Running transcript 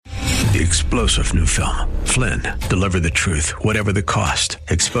The explosive new film, Flynn, deliver the truth, whatever the cost,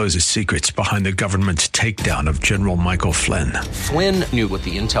 exposes secrets behind the government's takedown of General Michael Flynn. Flynn knew what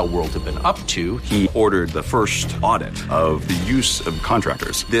the intel world had been up to. He ordered the first audit of the use of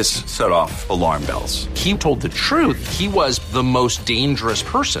contractors. This set off alarm bells. He told the truth. He was the most dangerous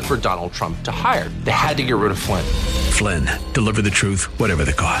person for Donald Trump to hire. They had to get rid of Flynn. Flynn, deliver the truth, whatever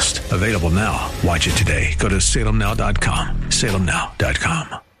the cost. Available now. Watch it today. Go to salemnow.com.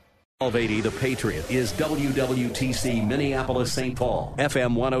 salemnow.com. 1280 The Patriot is WWTC Minneapolis, St. Paul.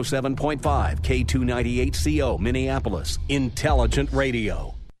 FM 107.5, K298CO Minneapolis. Intelligent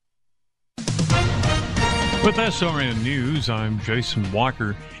Radio. With SRN News, I'm Jason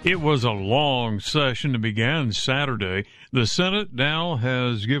Walker. It was a long session that began Saturday. The Senate now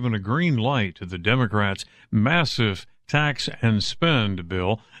has given a green light to the Democrats' massive tax and spend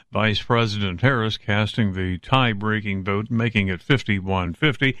bill. Vice President Harris casting the tie-breaking vote, making it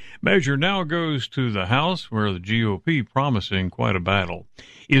 51-50. Measure now goes to the House, where the GOP promising quite a battle.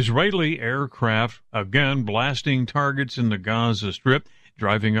 Israeli aircraft again blasting targets in the Gaza Strip,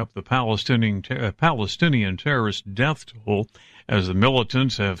 driving up the Palestinian terrorist death toll as the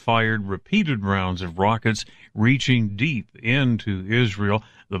militants have fired repeated rounds of rockets reaching deep into Israel.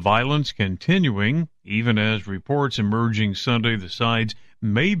 The violence continuing, even as reports emerging Sunday the sides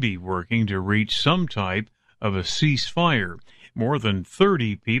may be working to reach some type of a ceasefire. More than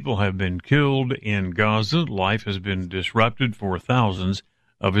 30 people have been killed in Gaza. Life has been disrupted for thousands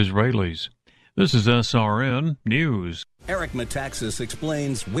of Israelis. This is SRN News. Eric Metaxas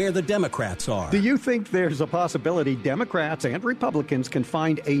explains where the Democrats are. Do you think there's a possibility Democrats and Republicans can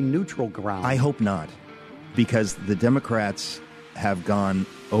find a neutral ground? I hope not, because the Democrats have gone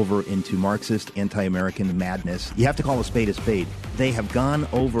over into Marxist, anti-American madness. You have to call a spade a spade. They have gone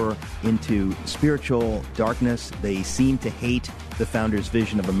over into spiritual darkness. They seem to hate the founders'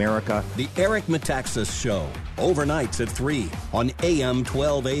 vision of America. The Eric Metaxas Show, overnights at 3 on AM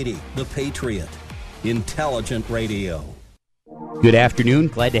 1280, The Patriot. Intelligent Radio. Good afternoon.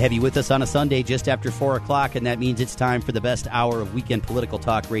 Glad to have you with us on a Sunday just after 4 o'clock, and that means it's time for the best hour of weekend political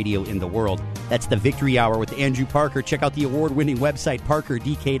talk radio in the world. That's the Victory Hour with Andrew Parker. Check out the award-winning website,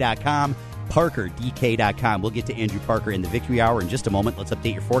 parkerdk.com, parkerdk.com. We'll get to Andrew Parker in the Victory Hour in just a moment. Let's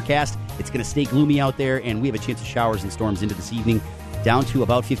update your forecast. It's going to stay gloomy out there, and we have a chance of showers and storms into this evening. Down to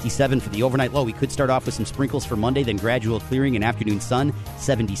about 57 for the overnight low. We could start off with some sprinkles for Monday, then gradual clearing and afternoon sun.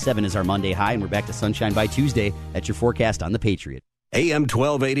 77 is our Monday high, and we're back to sunshine by Tuesday. That's your forecast on The Patriot. AM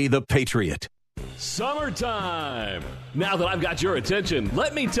 1280, The Patriot. Summertime! Now that I've got your attention,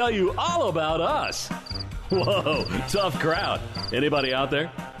 let me tell you all about us. Whoa, tough crowd. Anybody out there?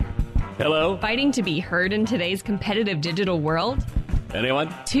 Hello? Fighting to be heard in today's competitive digital world?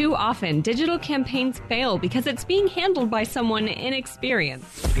 Anyone? Too often, digital campaigns fail because it's being handled by someone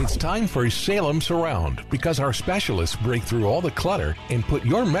inexperienced. It's time for Salem Surround, because our specialists break through all the clutter and put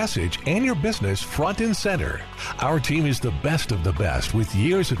your message and your business front and center. Our team is the best of the best with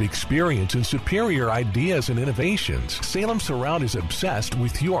years of experience and superior ideas and innovations. Salem Surround is obsessed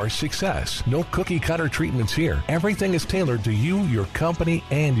with your success. No cookie-cutter treatments here. Everything is tailored to you, your company,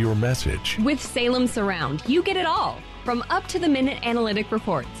 and your message. With Salem Surround, you get it all. From up-to-the-minute analytic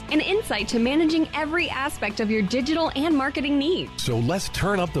reports and insight to managing every aspect of your digital and marketing needs. So let's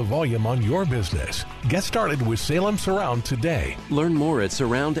turn up the volume on your business. Get started with Salem Surround today. Learn more at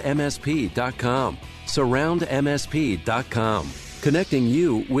surroundmsp.com. Surroundmsp.com. Connecting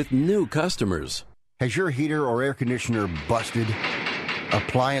you with new customers. Has your heater or air conditioner busted?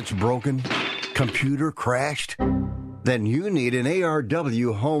 Appliance broken? Computer crashed? Then you need an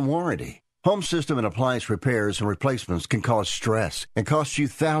ARW home warranty. Home system and appliance repairs and replacements can cause stress and cost you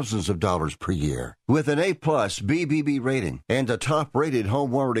thousands of dollars per year. With an A-plus BBB rating and a top-rated home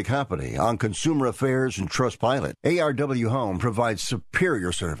warranty company on Consumer Affairs and Trustpilot, ARW Home provides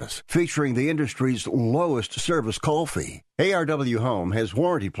superior service, featuring the industry's lowest service call fee. ARW Home has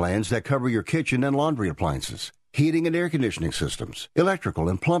warranty plans that cover your kitchen and laundry appliances, heating and air conditioning systems, electrical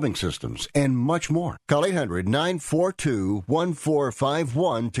and plumbing systems, and much more. Call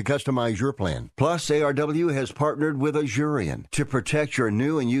 800-942-1451 to customize your plan. Plus, ARW has partnered with Azurian to protect your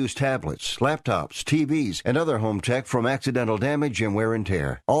new and used tablets, laptops, TVs, and other home tech from accidental damage and wear and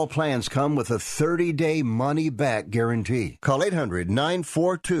tear. All plans come with a 30-day money-back guarantee. Call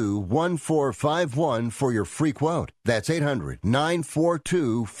 800-942-1451 for your free quote. That's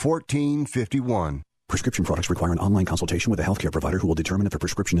 800-942-1451. Prescription products require an online consultation with a healthcare provider who will determine if a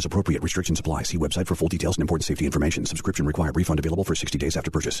prescription is appropriate. Restrictions apply. See website for full details and important safety information. Subscription required. Refund available for 60 days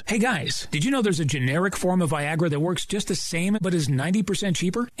after purchase. Hey guys, did you know there's a generic form of Viagra that works just the same but is 90%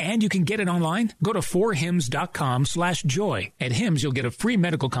 cheaper? And you can get it online? Go to 4hims.com/joy. At Hims, you'll get a free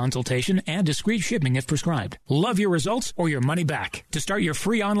medical consultation and discreet shipping if prescribed. Love your results or your money back. To start your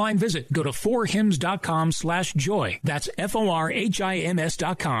free online visit, go to 4hims.com/joy. That's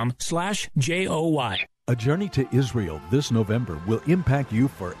FORHIMS.com/JOY. A journey to Israel this November will impact you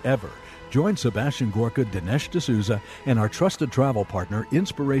forever. Join Sebastian Gorka, Dinesh D'Souza, and our trusted travel partner,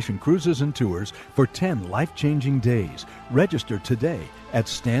 Inspiration Cruises and Tours, for 10 life-changing days. Register today at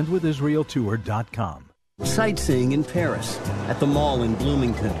standwithisraeltour.com. Sightseeing in Paris, at the mall in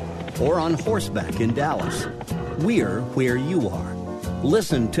Bloomington, or on horseback in Dallas. We're where you are.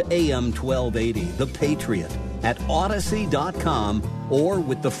 Listen to AM 1280, The Patriot, at Odyssey.com or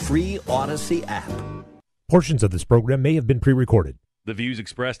with the free Odyssey app. Portions of this program may have been pre-recorded. The views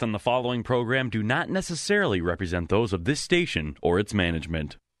expressed on the following program do not necessarily represent those of this station or its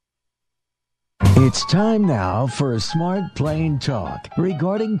management. It's time now for a smart, plain talk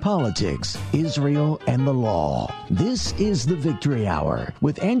regarding politics, Israel, and the law. This is the Victory Hour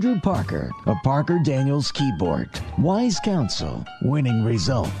with Andrew Parker of Parker Daniels Keyboard. Wise counsel, winning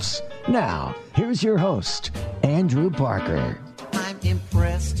results. Now, here's your host, Andrew Parker. I'm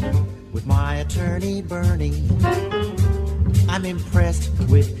impressed with my attorney, Bernie. I'm impressed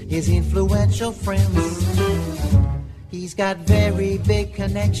with his influential friends. He's got very big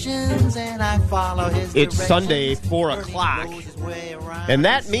connections, and I follow his It's Sunday, 4 o'clock, and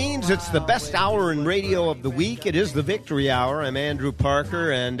that means it's the best hour in radio of the week. It is the Victory Hour. I'm Andrew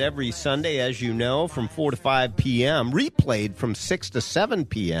Parker, and every Sunday, as you know, from 4 to 5 p.m., replayed from 6 to 7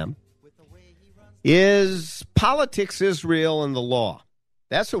 p.m., is Politics, Israel, and the Law.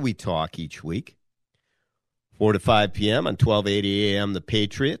 That's what we talk each week. 4 to 5 p.m. on 1280 a.m. The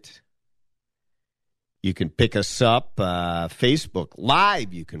Patriot. You can pick us up, Facebook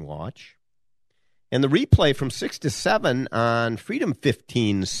Live you can watch. And the replay from 6 to 7 on Freedom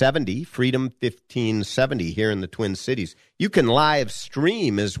 1570 here in the Twin Cities. You can live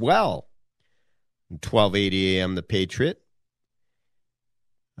stream as well. 1280 a.m. The Patriot.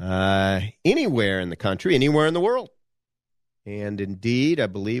 Anywhere in the country, anywhere in the world. And indeed, I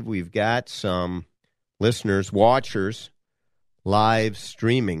believe we've got some listeners, watchers, live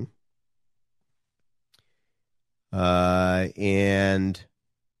streaming. And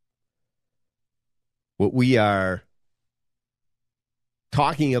what we are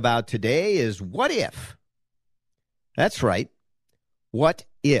talking about today is what if? That's right. What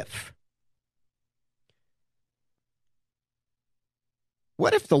if?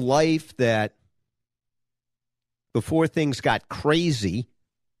 What if the life that before things got crazy,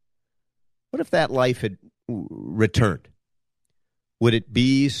 what if that life had returned? Would it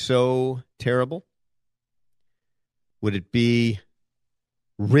be so terrible? Would it be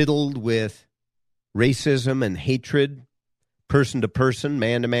riddled with racism and hatred, person to person,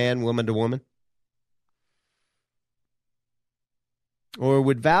 man to man, woman to woman? Or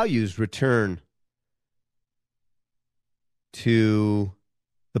would values return to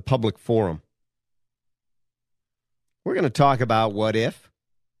the public forum? We're going to talk about what if.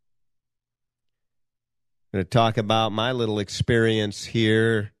 I'm going to talk about my little experience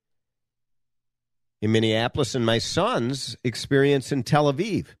here in Minneapolis and my son's experience in Tel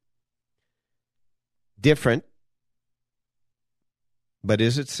Aviv. Different, but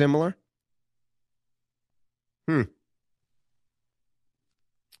is it similar? You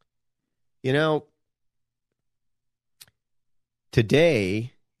know,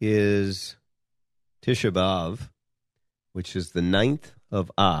 today is Tisha B'Av, which is the 9th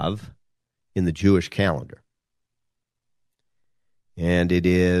of Av in the Jewish calendar. And it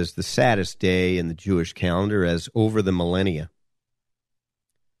is the saddest day in the Jewish calendar, as over the millennia,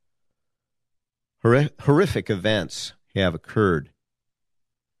 horrific events have occurred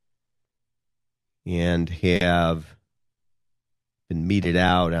and have been meted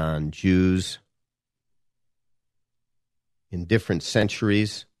out on Jews in different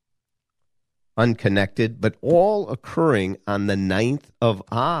centuries, unconnected, but all occurring on the 9th of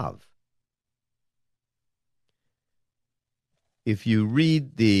Av. If you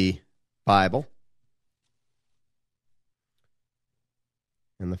read the Bible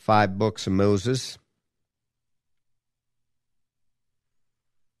and the 5 books of Moses,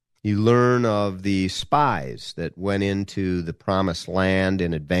 you learn of the spies that went into the promised land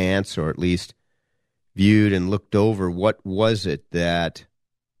in advance, or at least viewed and looked over what was it that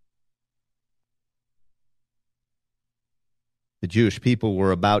the Jewish people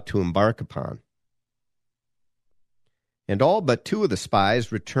were about to embark upon. And all but 2 of the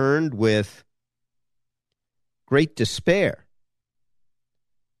spies returned with great despair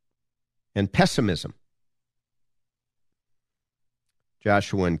and pessimism.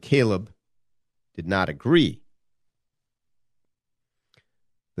 Joshua and Caleb did not agree.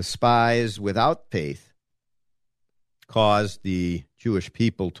 The spies without faith caused the Jewish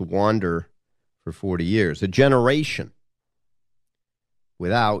people to wander for 40 years, a generation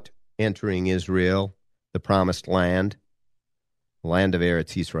without entering Israel, the promised land, the land of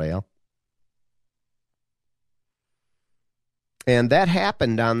Eretz Israel. And that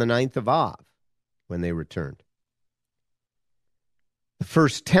happened on the 9th of Av when they returned. The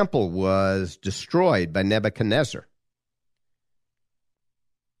first temple was destroyed by Nebuchadnezzar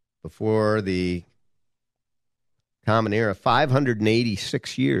before the Common Era,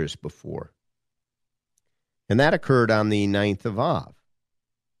 586 years before. And that occurred on the 9th of Av.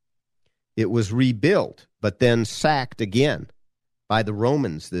 It was rebuilt, but then sacked again by the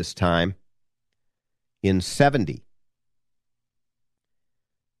Romans this time in 70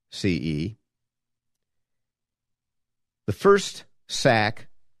 CE. The first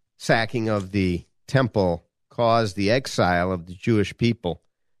sacking of the temple caused the exile of the Jewish people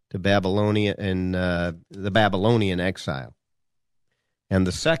to Babylonia and the Babylonian exile. And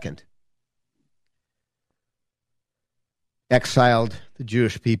the second exiled the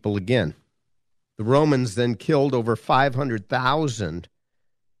Jewish people again. The Romans then killed over 500,000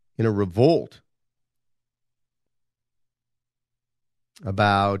 in a revolt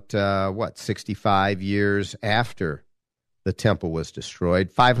about, 65 years after the temple was destroyed.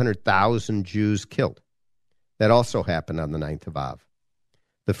 500,000 Jews killed. That also happened on the 9th of Av.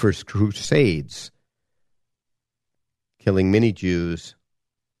 The first Crusades, killing many Jews,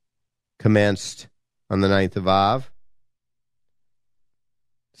 commenced on the 9th of Av,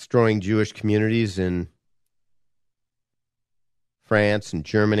 destroying Jewish communities in France and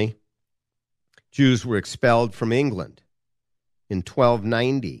Germany. Jews were expelled from England in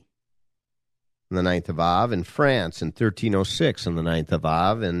 1290 on the 9th of Av, in France in 1306 on the 9th of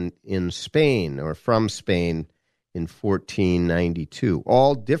Av, and in Spain, or from Spain, in 1492.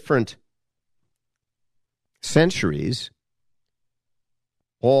 All different centuries,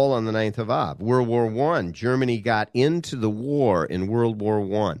 all on the 9th of Av. World War I, Germany got into the war in World War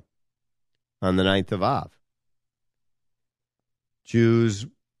I on the 9th of Av. Jews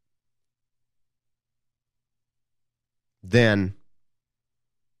then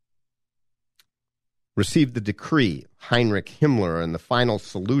received the decree, Heinrich Himmler, and the final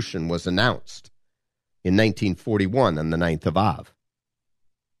solution was announced in 1941 on the 9th of Av.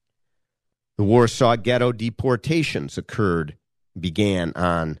 The Warsaw Ghetto deportations began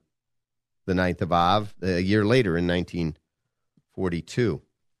on the 9th of Av, a year later in 1942.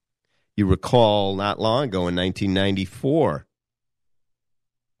 You recall not long ago in 1994,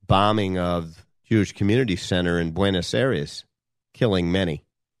 bombing of Jewish Community Center in Buenos Aires, killing many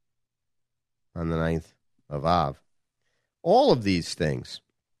on the 9th of Av. All of these things,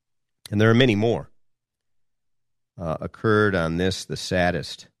 and there are many more, occurred on this, the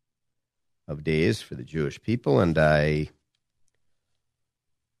saddest of days for the Jewish people, and I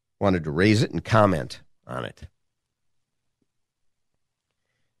wanted to raise it and comment on it.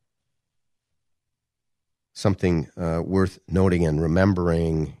 Something worth noting and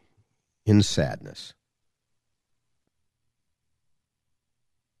remembering in sadness.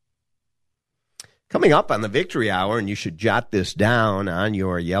 Coming up on the Victory Hour, and you should jot this down on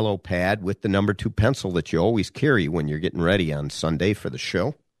your yellow pad with the number 2 pencil that you always carry when you're getting ready on Sunday for the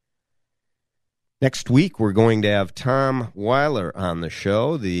show. Next week, we're going to have Tom Weiler on the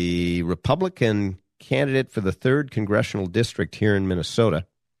show, the Republican candidate for the 3rd Congressional District here in Minnesota.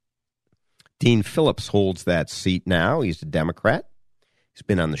 Dean Phillips holds that seat now. He's a Democrat. He's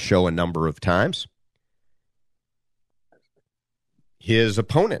been on the show a number of times. His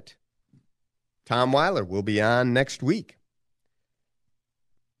opponent, Tom Weiler, will be on next week.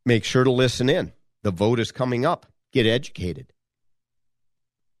 Make sure to listen in. The vote is coming up. Get educated.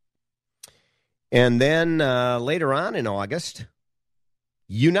 And then later on in August,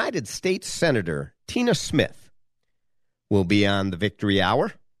 United States Senator Tina Smith will be on the Victory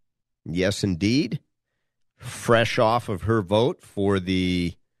Hour. Yes, indeed. Fresh off of her vote for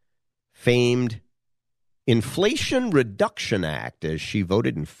the famed Inflation Reduction Act, as she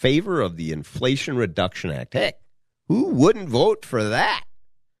voted in favor of the Inflation Reduction Act. Heck, who wouldn't vote for that?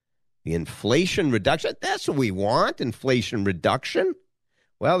 The inflation reduction, that's what we want, inflation reduction.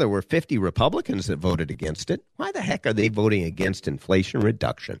 Well, there were 50 Republicans that voted against it. Why the heck are they voting against inflation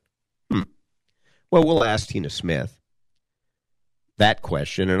reduction? Well, we'll ask Tina Smith that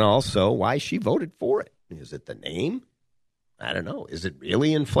question, and also why she voted for it. Is it the name? I don't know. Is it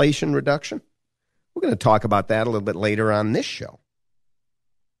really inflation reduction? We're going to talk about that a little bit later on this show.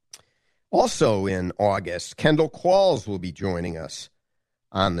 Also in August, Kendall Qualls will be joining us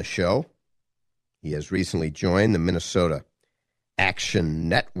on the show. He has recently joined the Minnesota Action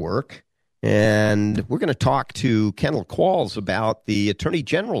Network, and we're going to talk to Kendall Qualls about the Attorney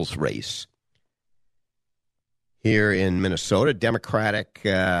General's race here in Minnesota. Democratic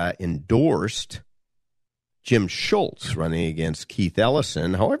endorsed Jim Schultz running against Keith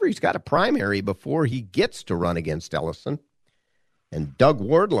Ellison. However, he's got a primary before he gets to run against Ellison. And Doug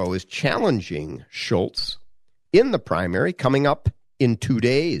Wardlow is challenging Schultz in the primary coming up in 2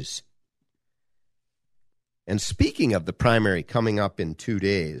 days. And speaking of the primary coming up in 2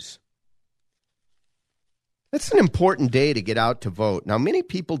 days, that's an important day to get out to vote. Now, many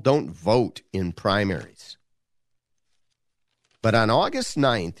people don't vote in primaries. But on August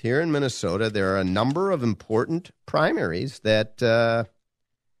 9th, here in Minnesota, there are a number of important primaries that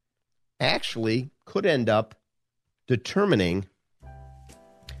actually could end up determining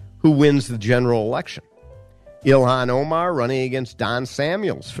who wins the general election. Ilhan Omar running against Don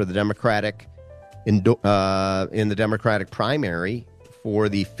Samuels for the Democratic in the Democratic primary for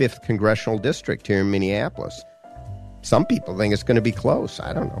the 5th Congressional District here in Minneapolis. Some people think it's going to be close.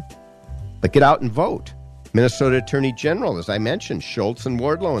 I don't know. But get out and vote. Minnesota Attorney General, as I mentioned, Schultz and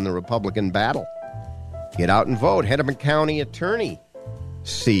Wardlow in the Republican battle. Get out and vote. Hennepin County Attorney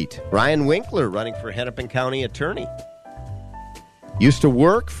seat. Ryan Winkler running for Hennepin County Attorney. Used to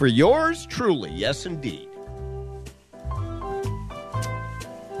work for yours truly. Yes, indeed.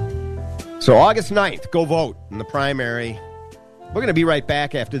 So August 9th, go vote in the primary. We're going to be right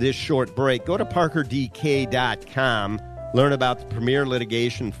back after this short break. Go to parkerdk.com. Learn about the premier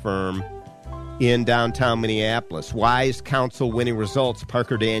litigation firm in downtown Minneapolis. Wise counsel winning results.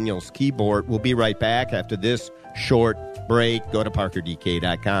 Parker Daniels keyboard. We'll be right back after this short break. Go to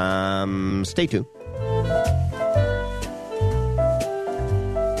parkerdk.com. Stay tuned.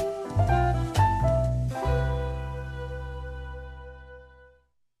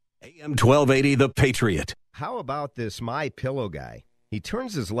 AM 1280, The Patriot. How about this MyPillow guy? He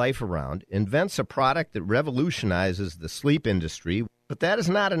turns his life around, invents a product that revolutionizes the sleep industry, but that is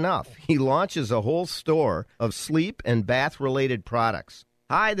not enough. He launches a whole store of sleep and bath-related products.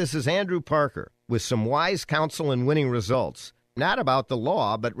 Hi, this is Andrew Parker with some wise counsel and winning results. Not about the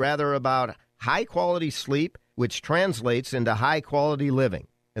law, but rather about high-quality sleep, which translates into high-quality living.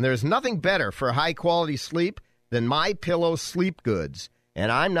 And there's nothing better for high-quality sleep than MyPillow sleep goods. And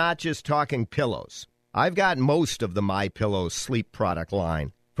I'm not just talking pillows. I've got most of the MyPillow sleep product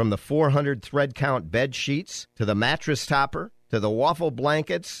line, from the 400 thread count bed sheets to the mattress topper to the waffle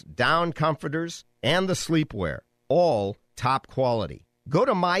blankets, down comforters, and the sleepwear, all top quality. Go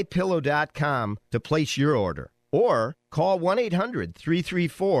to MyPillow.com to place your order, or call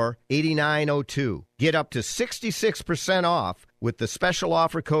 1-800-334-8902. Get up to 66% off with the special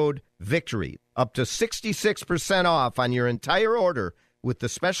offer code VICTORY. Up to 66% off on your entire order with the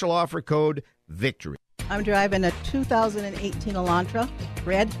special offer code VICTORY. I'm driving a 2018 Elantra,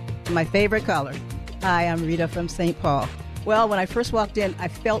 red, my favorite color. Hi, I'm Rita from St. Paul. Well, when I first walked in, I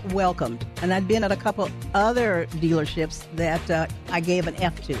felt welcomed. And I'd been at a couple other dealerships that I gave an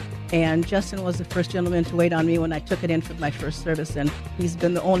F to. And Justin was the first gentleman to wait on me when I took it in for my first service. And he's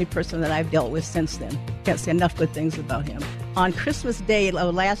been the only person that I've dealt with since then. Can't say enough good things about him. On Christmas Day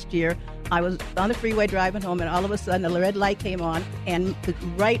last year, I was on the freeway driving home, and all of a sudden a red light came on, and the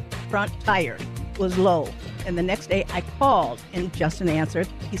right front tire was low. And the next day I called, and Justin answered.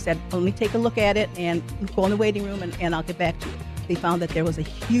 He said, let me take a look at it and go in the waiting room, and I'll get back to you. They found that there was a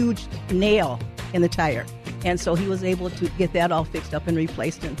huge nail in the tire. And so he was able to get that all fixed up and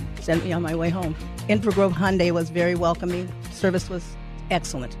replaced and sent me on my way home. Invergrove Hyundai was very welcoming. Service was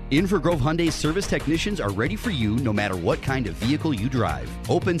excellent. Invergrove Hyundai service technicians are ready for you no matter what kind of vehicle you drive.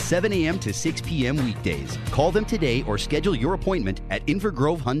 Open 7 a.m. to 6 p.m. weekdays. Call them today or schedule your appointment at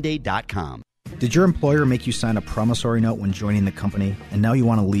InvergroveHyundai.com. Did your employer make you sign a promissory note when joining the company, and now you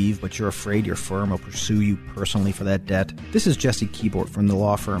want to leave, but you're afraid your firm will pursue you personally for that debt? This is Jesse Keyboard from the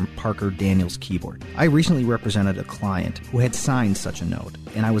law firm Parker Daniels Keyboard. I recently represented a client who had signed such a note,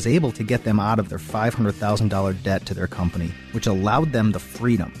 and I was able to get them out of their $500,000 debt to their company, which allowed them the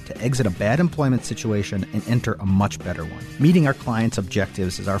freedom to exit a bad employment situation and enter a much better one. Meeting our clients'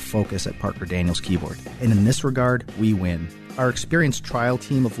 objectives is our focus at Parker Daniels Keyboard, and in this regard, we win. Our experienced trial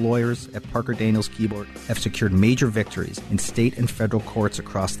team of lawyers at Parker Daniels Keyboard have secured major victories in state and federal courts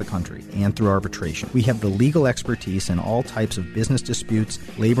across the country and through arbitration. We have the legal expertise in all types of business disputes,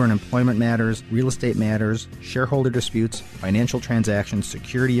 labor and employment matters, real estate matters, shareholder disputes, financial transactions,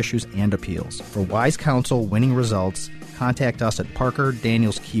 security issues, and appeals. For wise counsel, winning results, contact us at Parker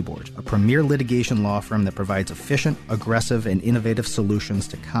Daniels Keyboard, a premier litigation law firm that provides efficient, aggressive, and innovative solutions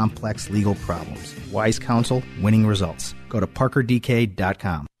to complex legal problems. Wise counsel, winning results. Go to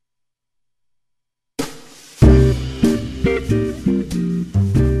parkerdk.com.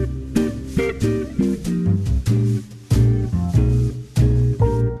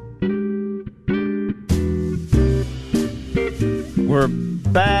 We're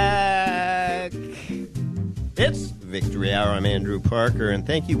back. It's Victory Hour. I'm Andrew Parker, and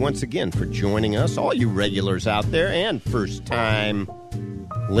thank you once again for joining us, all you regulars out there and first-time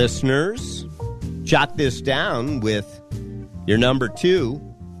listeners. Jot this down with your number 2,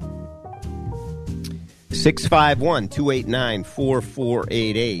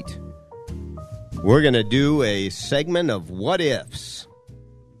 651-289-4488. We're going to do a segment of what ifs.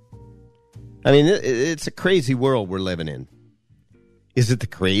 I mean, it's a crazy world we're living in. Is it the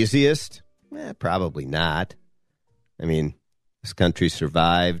craziest? Probably not. I mean, this country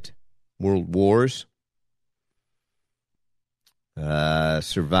survived world wars,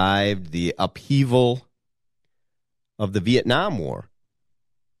 survived the upheaval of the Vietnam War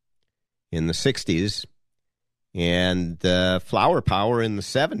in the 60s, and flower power in the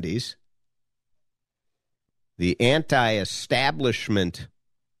 70s. The anti-establishment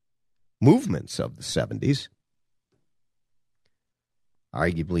movements of the 70s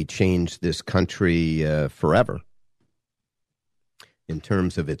arguably changed this country forever in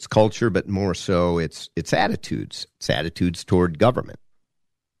terms of its culture, but more so its attitudes toward government.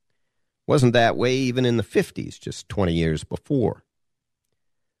 Wasn't that way even in the 50s, just 20 years before.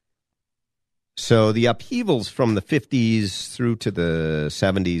 So the upheavals from the 50s through to the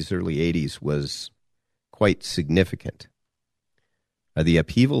 70s, early 80s was quite significant. Are the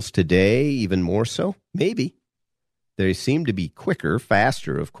upheavals today even more so? Maybe. They seem to be quicker,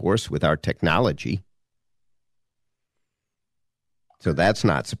 faster, of course, with our technology. So that's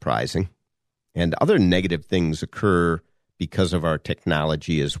not surprising. And other negative things occur because of our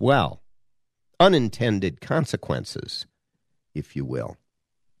technology as well. Unintended consequences, if you will.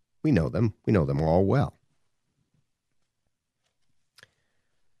 We know them. We know them all well.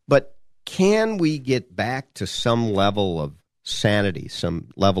 But can we get back to some level of sanity, some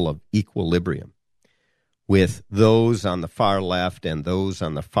level of equilibrium with those on the far left and those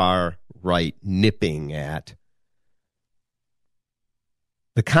on the far right nipping at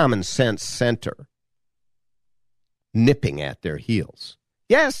the common sense center, nipping at their heels?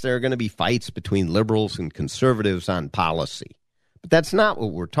 Yes, there are going to be fights between liberals and conservatives on policy, but that's not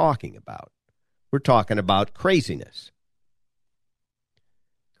what we're talking about. We're talking about craziness.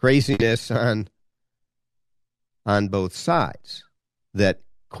 Craziness on both sides that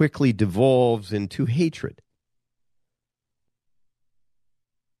quickly devolves into hatred.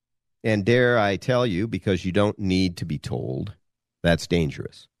 And dare I tell you, because you don't need to be told, that's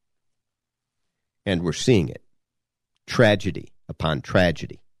dangerous. And we're seeing it. Tragedy upon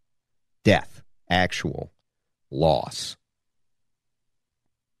tragedy. Death. Actual loss.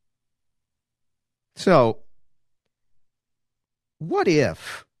 So, what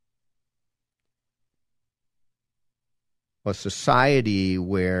if a society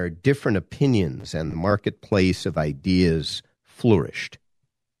where different opinions and the marketplace of ideas flourished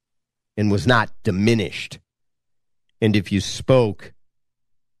and was not diminished? And if you spoke,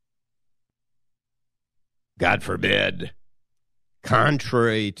 God forbid,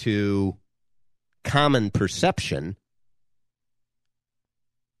 contrary to common perception,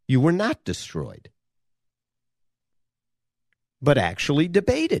 you were not destroyed, but actually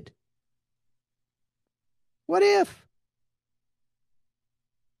debated. What if?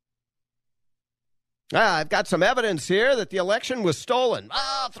 I've got some evidence here that the election was stolen.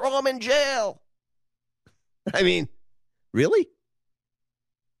 Throw them in jail. I mean, really?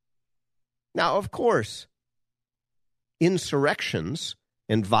 Now, of course, insurrections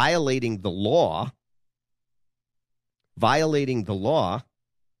and violating the law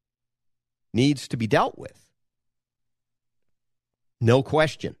needs to be dealt with. No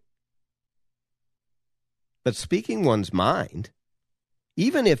question. But speaking one's mind,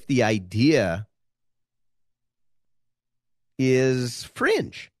 even if the idea is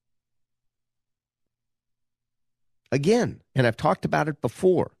fringe, again, and I've talked about it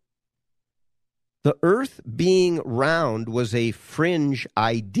before, the earth being round was a fringe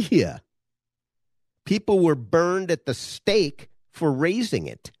idea. People were burned at the stake for raising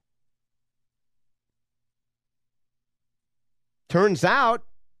it. Turns out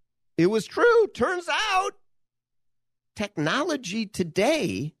it was true. Turns out technology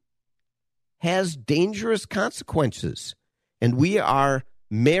today has dangerous consequences, and we are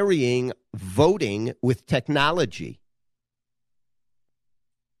marrying voting with technology.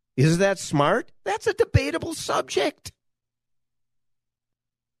 Is that smart? That's a debatable subject.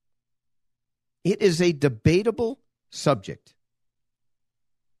 It is a debatable subject.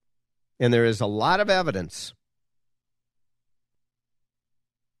 And there is a lot of evidence.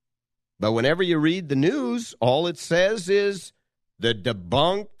 But whenever you read the news, all it says is the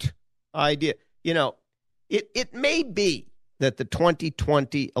debunked idea. You know, it may be that the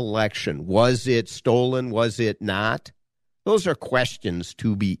 2020 election, was it stolen, was it not? Those are questions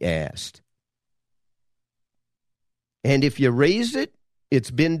to be asked. And if you raise it,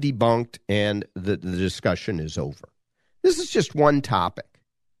 it's been debunked and the discussion is over. This is just one topic.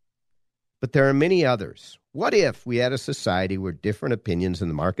 But there are many others. What if we had a society where different opinions in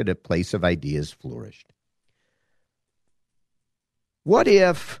the marketplace of ideas flourished? What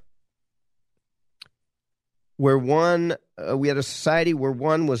if we had a society where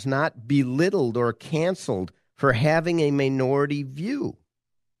one was not belittled or canceled for having a minority view?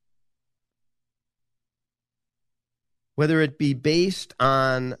 Whether it be based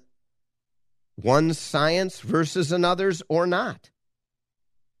on one science versus another's or not.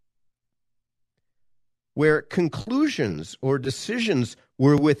 Where conclusions or decisions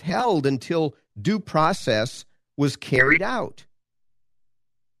were withheld until due process was carried out.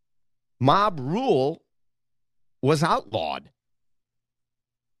 Mob rule was outlawed.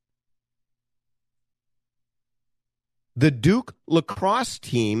 The Duke lacrosse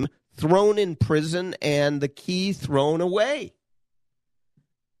team thrown in prison and the key thrown away.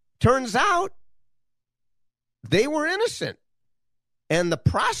 Turns out they were innocent. And the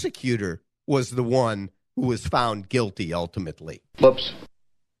prosecutor was the one who was found guilty ultimately. Whoops.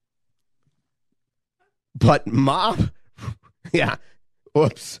 But mob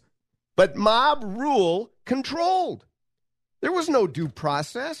rule controlled. There was no due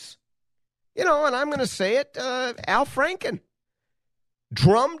process. You know, and I'm going to say it, Al Franken,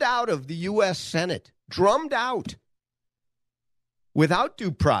 drummed out of the U.S. Senate, drummed out without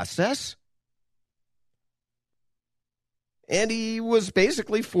due process. And he was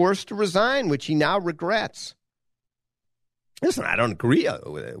basically forced to resign, which he now regrets. Listen, I don't agree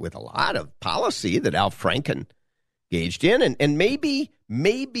with a lot of policy that Al Franken engaged in. And maybe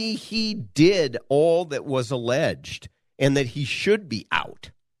he did all that was alleged and that he should be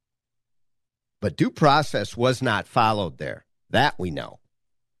out. But due process was not followed there. That we know.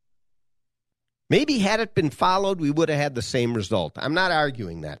 Maybe had it been followed, we would have had the same result. I'm not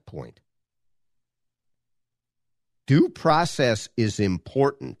arguing that point. Due process is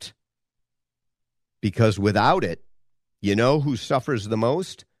important because without it, you know who suffers the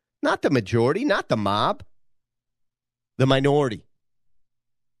most? Not the majority, not the mob, the minority.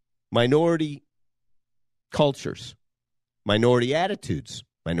 Minority cultures, minority attitudes,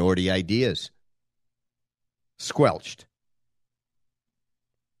 minority ideas. Squelched.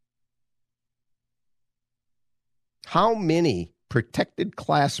 How many protected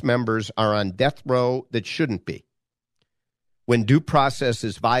class members are on death row that shouldn't be when due process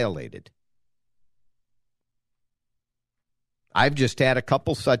is violated? I've just had a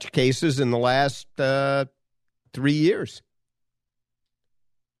couple such cases in the last 3 years.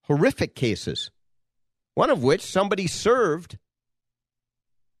 Horrific cases. One of which somebody served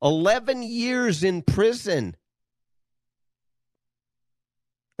 11 years in prison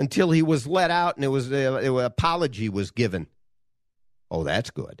until he was let out and an apology was given. Oh,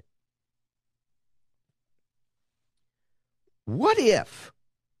 that's good. What if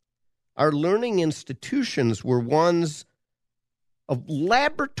our learning institutions were ones of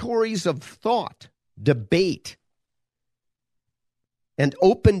laboratories of thought, debate, and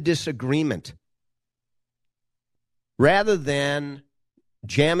open disagreement, rather than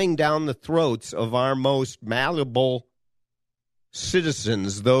jamming down the throats of our most malleable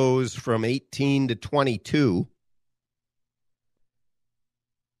citizens, those from 18 to 22,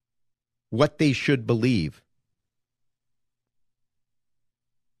 what they should believe?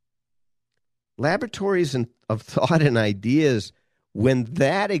 Laboratories of thought and ideas, when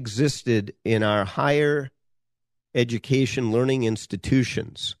that existed in our higher education learning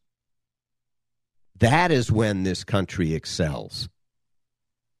institutions, that is when this country excels.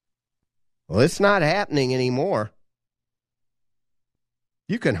 Well, it's not happening anymore.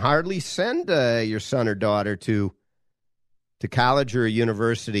 You can hardly send your son or daughter to college or a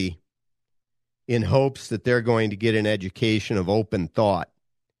university in hopes that they're going to get an education of open thought.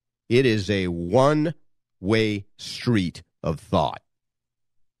 It is a one-way street of thought.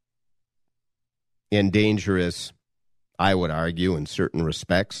 And dangerous, I would argue, in certain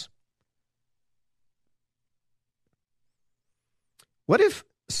respects. What if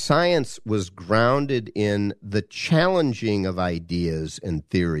science was grounded in the challenging of ideas and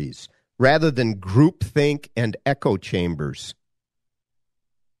theories rather than groupthink and echo chambers.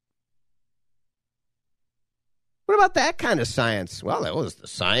 What about that kind of science? Well, that was the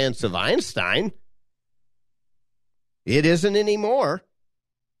science of Einstein. It isn't anymore.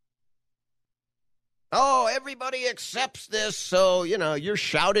 Oh, everybody accepts this, so, you're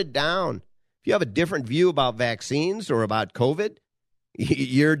shouted down. If you have a different view about vaccines or about COVID,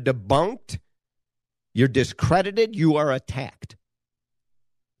 you're debunked, you're discredited, you are attacked.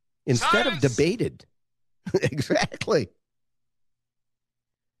 Instead of debated. Exactly.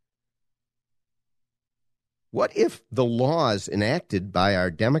 What if the laws enacted by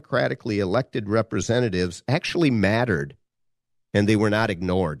our democratically elected representatives actually mattered and they were not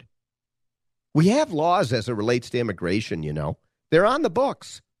ignored? We have laws as it relates to immigration, They're on the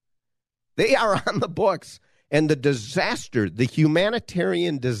books. They are on the books. And the disaster, the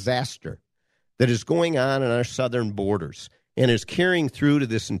humanitarian disaster that is going on our southern borders and is carrying through to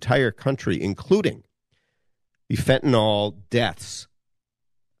this entire country, including the fentanyl deaths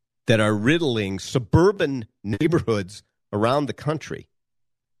that are riddling suburban neighborhoods around the country,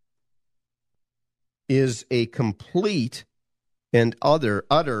 is a complete and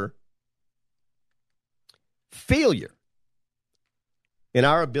utter failure in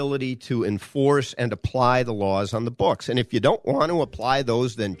our ability to enforce and apply the laws on the books. And if you don't want to apply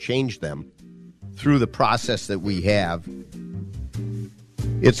those, then change them through the process that we have.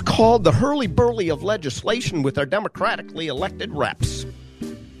 It's called the hurly-burly of legislation with our democratically elected reps.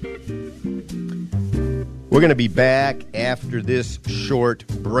 We're going to be back after this short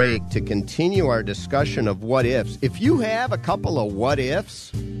break to continue our discussion of what ifs. If you have a couple of what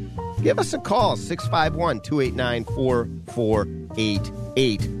ifs, give us a call,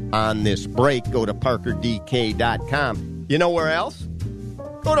 651-289-4488. On this break, go to parkerdk.com. You know where else?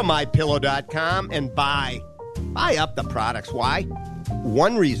 Go to mypillow.com and buy up the products. Why?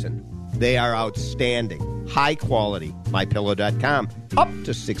 One reason. They are outstanding. High quality. mypillow.com. Up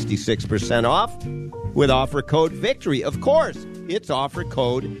to 66% off with offer code VICTORY. Of course, it's offer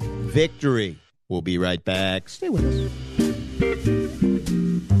code VICTORY. We'll be right back. Stay with us.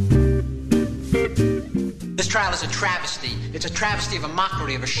 This trial is a travesty. It's a travesty of a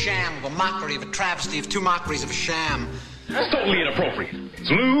mockery, of a sham, of a mockery, of a travesty, of two mockeries, of a sham. That's totally inappropriate. It's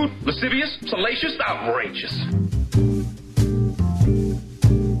lewd, lascivious, salacious, outrageous.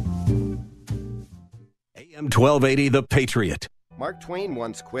 AM 1280, The Patriot. Mark Twain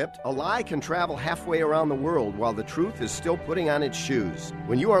once quipped, "A lie can travel halfway around the world while the truth is still putting on its shoes.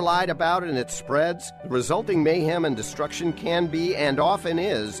 When you are lied about and it spreads, the resulting mayhem and destruction can be, and often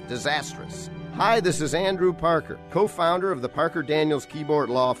is, disastrous." Hi, this is Andrew Parker, co-founder of the Parker Daniels Keyboard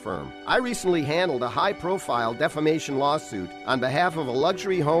Law Firm. I recently handled a high-profile defamation lawsuit on behalf of a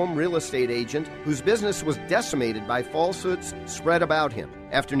luxury home real estate agent whose business was decimated by falsehoods spread about him.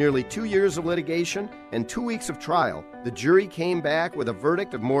 After nearly 2 years of litigation and 2 weeks of trial, the jury came back with a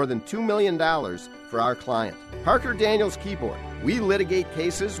verdict of more than $2 million for our client. Parker Daniels Keyboard. We litigate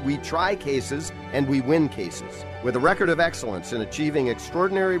cases, we try cases, and we win cases. With a record of excellence in achieving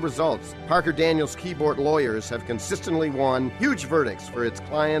extraordinary results, Parker Daniels Keyboard lawyers have consistently won huge verdicts for its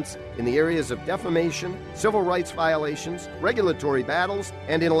clients in the areas of defamation, civil rights violations, regulatory battles,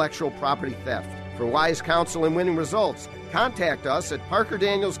 and intellectual property theft. For wise counsel and winning results, contact us at Parker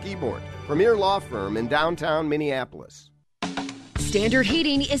Daniels Keyboard, premier law firm in downtown Minneapolis. Standard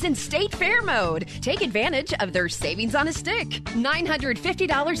Heating is in State Fair mode. Take advantage of their savings on a stick.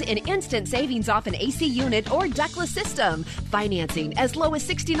 $950 in instant savings off an AC unit or ductless system. Financing as low as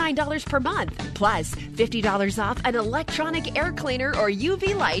 $69 per month. Plus, $50 off an electronic air cleaner or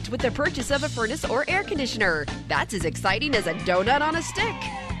UV light with the purchase of a furnace or air conditioner. That's as exciting as a donut on a stick.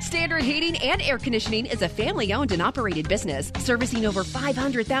 Standard Heating and Air Conditioning is a family-owned and operated business servicing over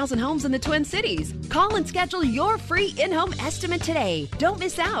 500,000 homes in the Twin Cities. Call and schedule your free in-home estimate today. Don't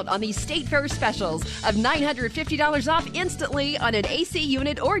miss out on these State Fair specials of $950 off instantly on an AC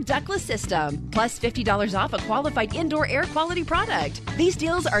unit or ductless system, plus $50 off a qualified indoor air quality product. These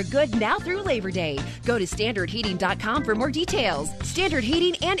deals are good now through Labor Day. Go to standardheating.com for more details. Standard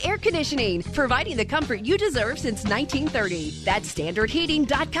Heating and Air Conditioning, providing the comfort you deserve since 1930. That's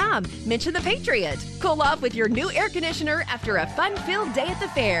standardheating.com. Mention the Patriot. Cool off with your new air conditioner after a fun-filled day at the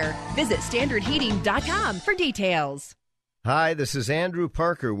fair. Visit standardheating.com for details. Hi, this is Andrew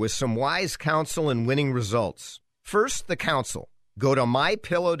Parker with some wise counsel and winning results. First, the counsel. Go to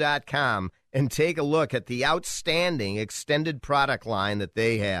mypillow.com and take a look at the outstanding extended product line that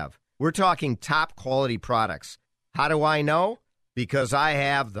they have. We're talking top quality products. How do I know? Because I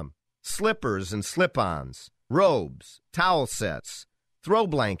have them. Slippers and slip-ons, robes, towel sets, throw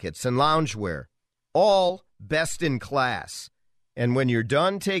blankets, and loungewear, all best in class. And when you're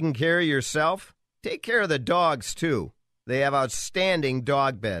done taking care of yourself, take care of the dogs, too. They have outstanding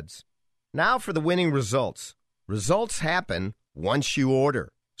dog beds. Now for the winning results. Results happen once you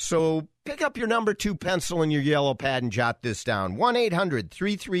order. So pick up your number 2 pencil and your yellow pad and jot this down.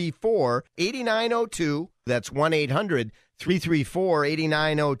 1-800-334-8902. That's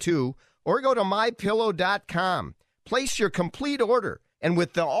 1-800-334-8902. Or go to mypillow.com. Place your complete order. And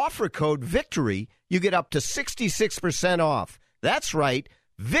with the offer code VICTORY, you get up to 66% off. That's right,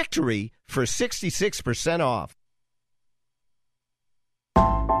 VICTORY for 66% off.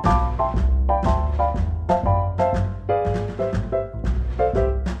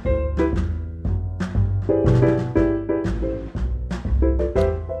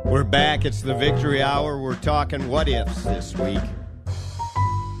 We're back. It's the Victory Hour. We're talking what ifs this week.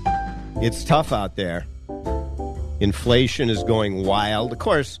 It's tough out there. Inflation is going wild. Of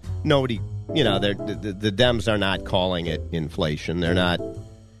course, nobody, the Dems are not calling it inflation. They're not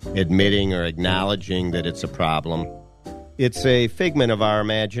admitting or acknowledging that it's a problem. It's a figment of our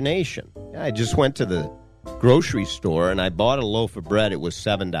imagination. I just went to the grocery store and I bought a loaf of bread. It was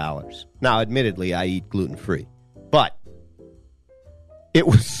 $7. Now, admittedly, I eat gluten-free. But it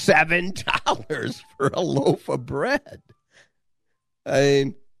was $7 for a loaf of bread. I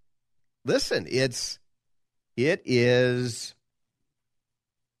mean, listen, it is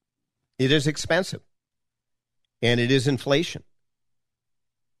expensive, and it is inflation.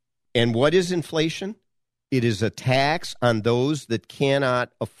 And what is inflation? It is a tax on those that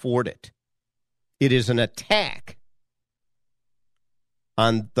cannot afford it. It is an attack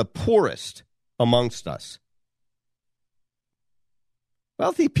on the poorest amongst us.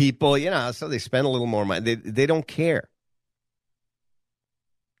 Wealthy people, so they spend a little more money. They don't care.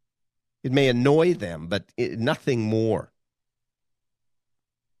 It may annoy them, but nothing more.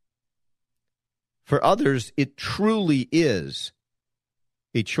 For others, it truly is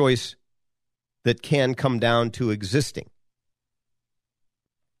a choice that can come down to existing.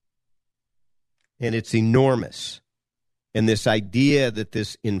 And it's enormous. And this idea that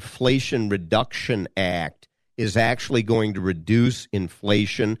this Inflation Reduction Act is actually going to reduce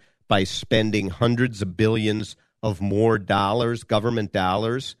inflation by spending hundreds of billions of more dollars, government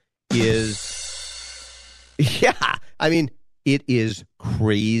dollars, it is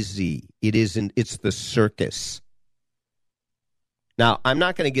crazy. It's the circus. Now, I'm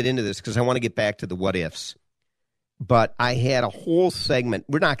not going to get into this because I want to get back to the what ifs, but I had a whole segment.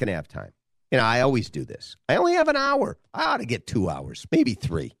 We're not going to have time. I always do this. I only have an hour. I ought to get 2 hours, maybe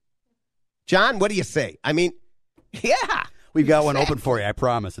 3. John, what do you say? I mean, yeah. We've got one open for you. I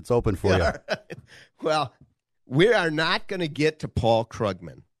promise. It's open for you. Well, we are not going to get to Paul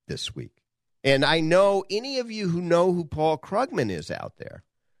Krugman this week. And I know any of you who know who Paul Krugman is out there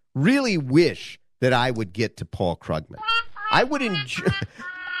really wish that I would get to Paul Krugman. I would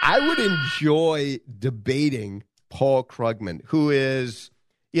enjoy debating Paul Krugman, who is,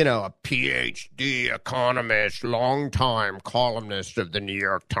 a PhD economist, longtime columnist of the New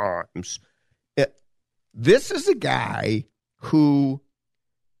York Times. This is a guy who,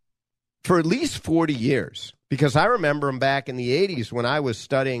 for at least 40 years, because I remember him back in the 80s when I was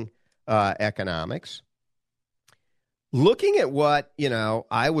studying economics, looking at what,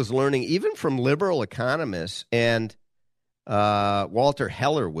 I was learning even from liberal economists, and Walter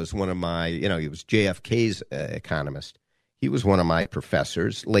Heller was one of my, he was JFK's economist. He was one of my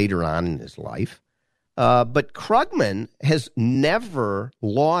professors later on in his life. But Krugman has never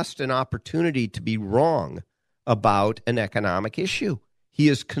lost an opportunity to be wrong about an economic issue. He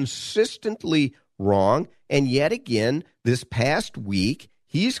is consistently wrong. And yet again, this past week,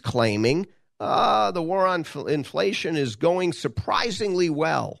 he's claiming the war on inflation is going surprisingly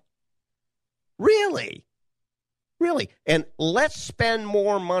well. Really? Really? And let's spend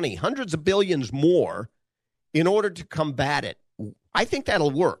more money, hundreds of billions more, in order to combat it. I think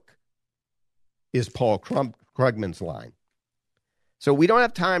that'll work, is Paul Krugman's line. So we don't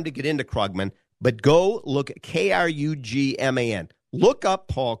have time to get into Krugman, but go look at Krugman. Look up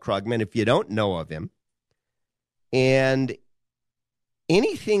Paul Krugman if you don't know of him. And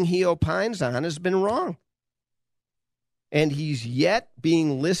anything he opines on has been wrong. And he's yet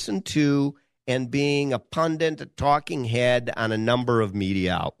being listened to and being a pundit, a talking head on a number of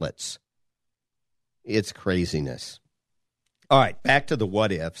media outlets. It's craziness. All right, back to the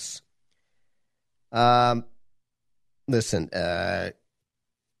what ifs. Listen,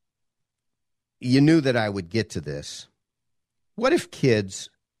 you knew that I would get to this. What if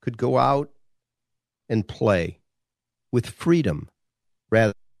kids could go out and play with freedom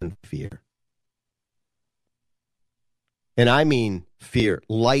rather than fear? And I mean fear,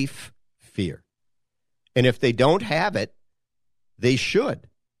 life fear. And if they don't have it, they should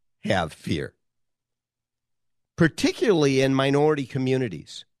have fear. Particularly in minority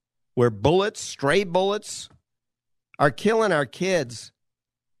communities where bullets, stray bullets, are killing our kids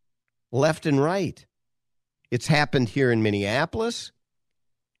left and right. It's happened here in Minneapolis.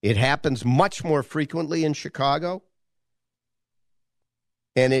 It happens much more frequently in Chicago.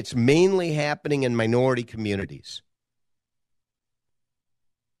 And it's mainly happening in minority communities.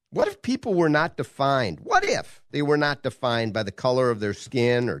 What if people were not defined? What if they were not defined by the color of their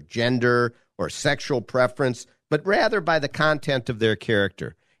skin or gender or sexual preference, but rather by the content of their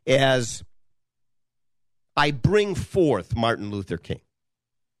character? As I bring forth Martin Luther King.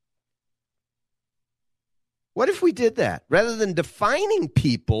 What if we did that? Rather than defining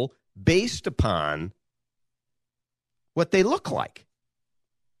people based upon what they look like.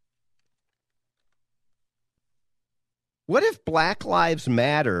 What if Black Lives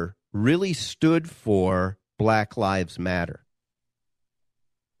Matter really stood for Black Lives Matter?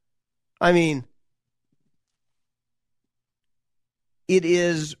 I mean, it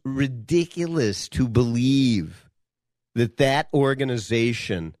is ridiculous to believe that that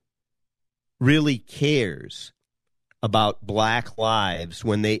organization really cares about black lives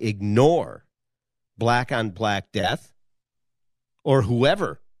when they ignore black-on-black death or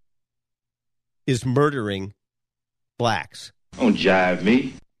whoever is murdering blacks. Don't jive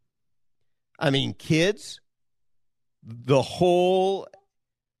me. I mean, kids, the whole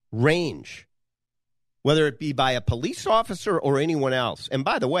range, whether it be by a police officer or anyone else. And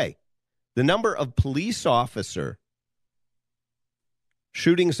by the way, the number of police officer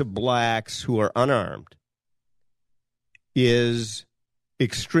shootings of blacks who are unarmed is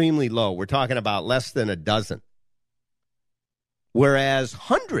extremely low. We're talking about less than a dozen. Whereas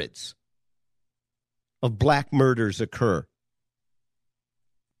hundreds of black murders occur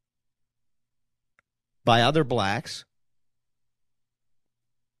by other blacks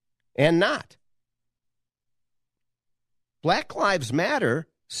and not. Black Lives Matter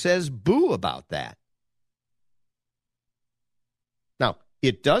says boo about that. Now,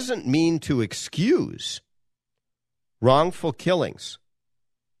 it doesn't mean to excuse wrongful killings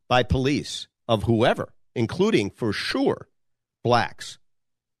by police of whoever, including, for sure, blacks.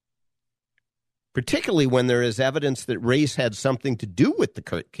 Particularly when there is evidence that race had something to do with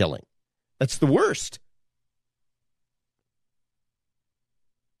the killing. That's the worst.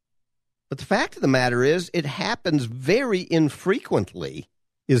 But the fact of the matter is, it happens very infrequently,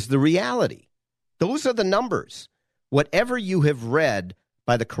 is the reality. Those are the numbers. Whatever you have read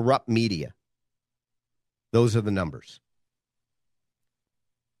by the corrupt media, those are the numbers.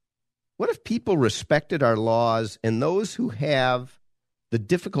 What if people respected our laws and those who have the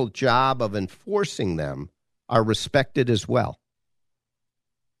difficult job of enforcing them are respected as well?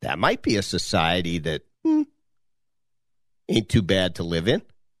 That might be a society that ain't too bad to live in.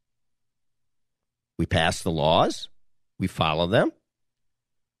 We pass the laws. We follow them.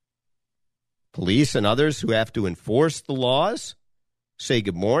 Police and others who have to enforce the laws say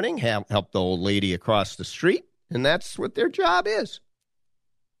good morning, help the old lady across the street, and that's what their job is.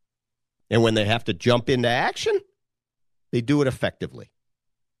 And when they have to jump into action, they do it effectively.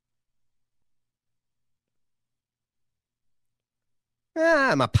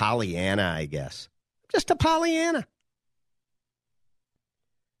 I'm a Pollyanna, I guess. Just a Pollyanna.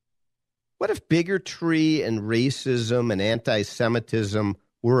 What if bigotry and racism and anti-Semitism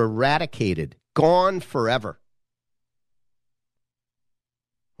were eradicated, gone forever?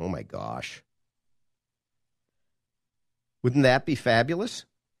 Oh, my gosh. Wouldn't that be fabulous?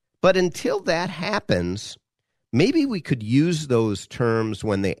 But until that happens, maybe we could use those terms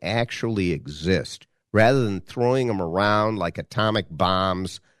when they actually exist, rather than throwing them around like atomic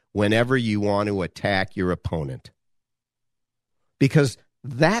bombs whenever you want to attack your opponent. Because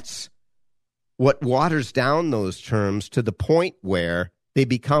that's what waters down those terms to the point where they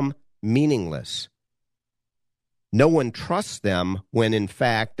become meaningless. No one trusts them when, in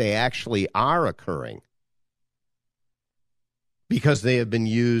fact, they actually are occurring because they have been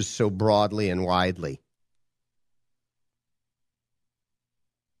used so broadly and widely.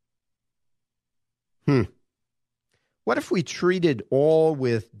 What if we treated all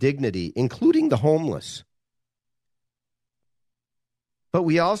with dignity, including the homeless? But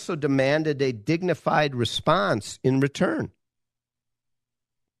we also demanded a dignified response in return.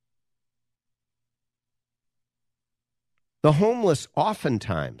 The homeless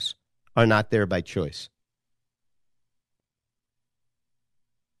oftentimes are not there by choice.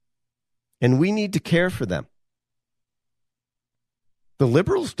 And we need to care for them. The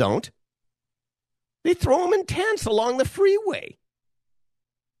liberals don't. They throw them in tents along the freeway.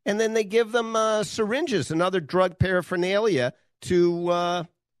 And then they give them syringes and other drug paraphernalia to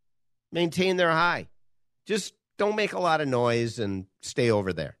maintain their high. Just don't make a lot of noise and stay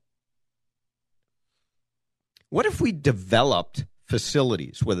over there. What if we developed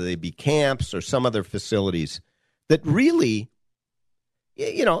facilities, whether they be camps or some other facilities, that really,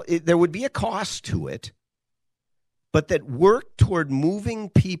 there would be a cost to it, but that work toward moving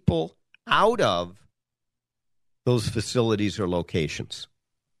people out of those facilities or locations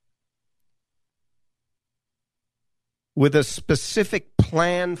with a specific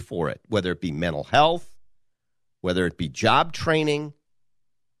plan for it, whether it be mental health, whether it be job training,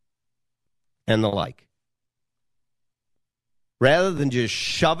 and the like, rather than just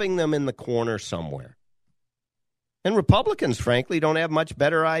shoving them in the corner somewhere. And Republicans, frankly, don't have much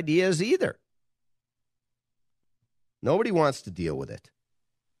better ideas either. Nobody wants to deal with it.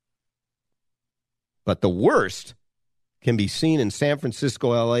 But the worst can be seen in San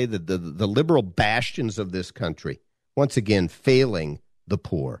Francisco, L.A., the liberal bastions of this country, once again failing the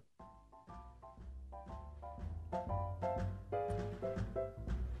poor.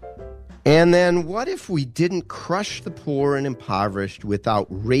 And then what if we didn't crush the poor and impoverished with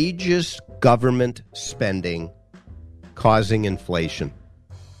outrageous government spending causing inflation?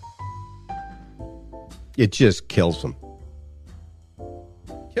 It just kills them.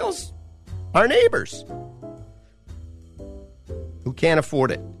 Kills our neighbors who can't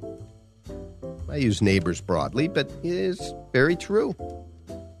afford it. I use neighbors broadly, but it is very true.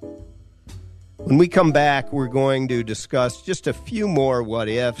 When we come back, we're going to discuss just a few more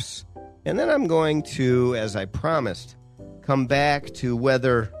what-ifs, and then I'm going to, as I promised, come back to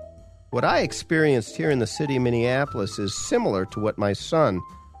whether what I experienced here in the city of Minneapolis is similar to what my son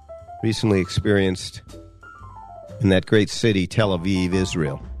recently experienced in that great city, Tel Aviv,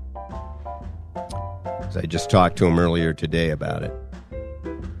 Israel. As I just talked to him earlier today about it.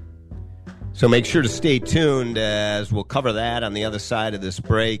 So make sure to stay tuned as we'll cover that on the other side of this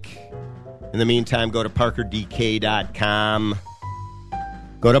break. In the meantime, go to ParkerDK.com.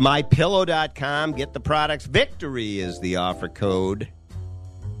 Go to MyPillow.com. Get the products. Victory is the offer code.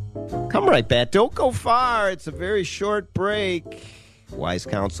 Come right back. Don't go far. It's a very short break. Wise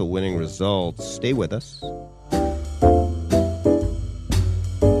Counsel Winning Results. Stay with us.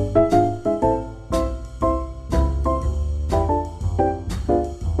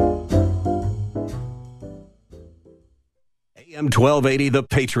 AM 1280, The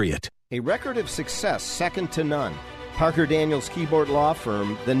Patriot. A record of success second to none. Parker Daniels Keyboard Law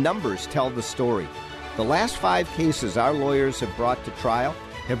Firm, the numbers tell the story. The last 5 cases our lawyers have brought to trial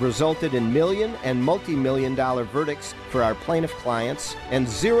have resulted in million and multi-million-dollar verdicts for our plaintiff clients and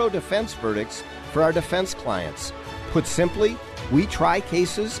 0 defense verdicts for our defense clients. Put simply, we try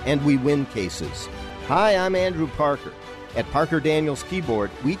cases and we win cases. Hi, I'm Andrew Parker. At Parker Daniels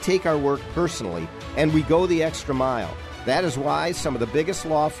Keyboard, we take our work personally and we go the extra mile. That is why some of the biggest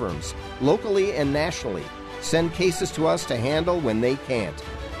law firms, locally and nationally, send cases to us to handle when they can't.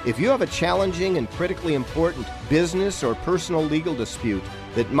 If you have a challenging and critically important business or personal legal dispute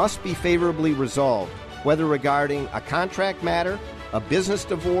that must be favorably resolved, whether regarding a contract matter, a business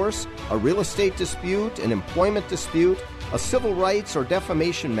divorce, a real estate dispute, an employment dispute, a civil rights or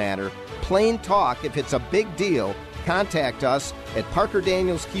defamation matter, plain talk, if it's a big deal, contact us at Parker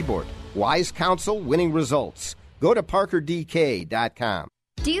Daniels Keyboard. Wise Counsel Winning Results. Go to ParkerDK.com.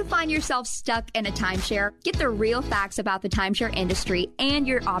 Do you find yourself stuck in a timeshare? Get the real facts about the timeshare industry and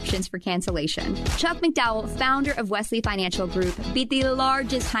your options for cancellation. Chuck McDowell, founder of Wesley Financial Group, beat the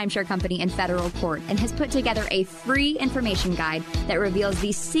largest timeshare company in federal court and has put together a free information guide that reveals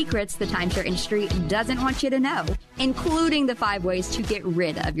the secrets the timeshare industry doesn't want you to know, including the 5 ways to get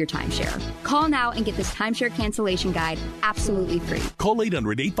rid of your timeshare. Call now and get this timeshare cancellation guide absolutely free. Call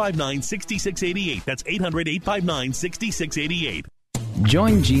 800-859-6688. That's 800-859-6688.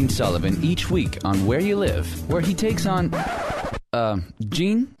 Join Gene Sullivan each week on Where You Live, where he takes on...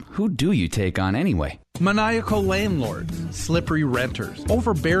 Gene, who do you take on anyway? Maniacal landlords, slippery renters,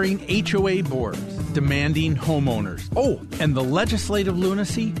 overbearing HOA boards, demanding homeowners. Oh, and the legislative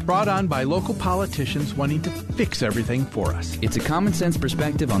lunacy brought on by local politicians wanting to fix everything for us. It's a common-sense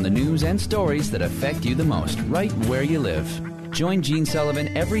perspective on the news and stories that affect you the most, right where you live. Join Gene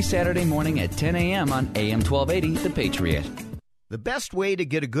Sullivan every Saturday morning at 10 a.m. on AM 1280, The Patriot. The best way to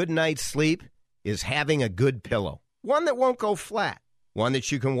get a good night's sleep is having a good pillow. One that won't go flat. One that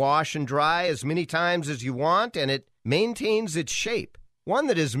you can wash and dry as many times as you want, and it maintains its shape. One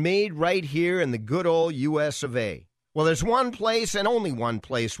that is made right here in the good old U.S. of A. Well, there's one place and only one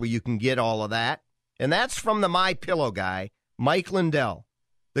place where you can get all of that, and that's from the MyPillow guy, Mike Lindell,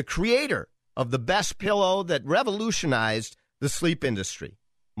 the creator of the best pillow that revolutionized the sleep industry.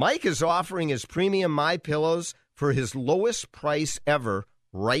 Mike is offering his premium My Pillows for his lowest price ever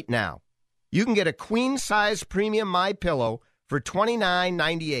right now. You can get a queen-size premium My Pillow for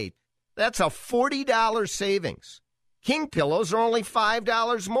 $29.98. That's a $40 savings. King pillows are only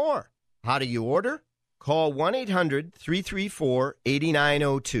 $5 more. How do you order? Call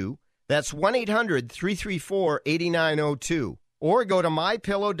 1-800-334-8902. That's 1-800-334-8902. Or go to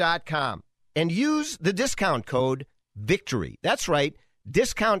mypillow.com and use the discount code VICTORY. That's right,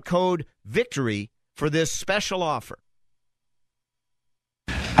 discount code VICTORY for this special offer.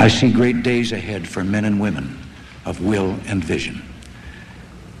 I see great days ahead for men and women of will and vision.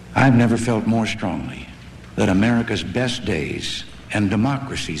 I've never felt more strongly that America's best days and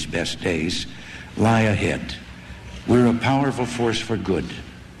democracy's best days lie ahead. We're a powerful force for good.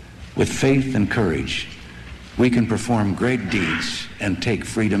 With faith and courage, we can perform great deeds and take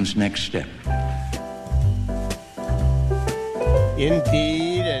freedom's next step.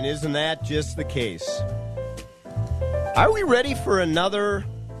 Indeed, and isn't that just the case? Are we ready for another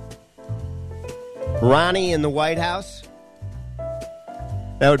Ronnie in the White House?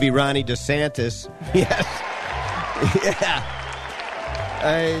 That would be Ronnie DeSantis. Yes. Yeah.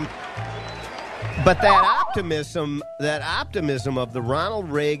 But that optimism of the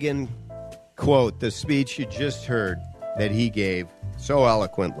Ronald Reagan quote, the speech you just heard that he gave so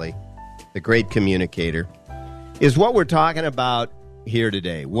eloquently, the great communicator, is what we're talking about here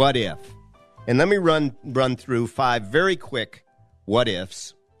today. What if? And let me run through 5 very quick what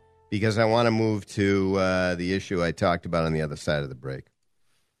ifs, because I want to move to the issue I talked about on the other side of the break.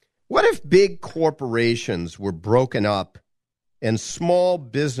 What if big corporations were broken up and small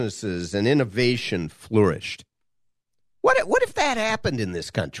businesses and innovation flourished? What if that happened in this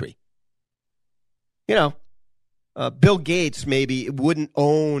country? You know, Bill Gates maybe wouldn't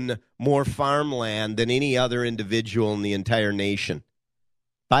own more farmland than any other individual in the entire nation.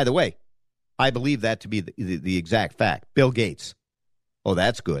 By the way, I believe that to be the exact fact. Bill Gates. Oh,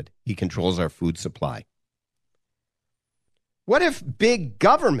 that's good. He controls our food supply. What if big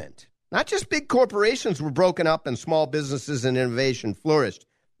government, not just big corporations, were broken up and small businesses and innovation flourished?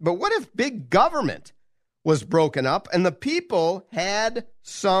 But what if big government was broken up and the people had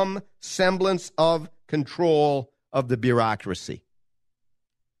some semblance of control of the bureaucracy?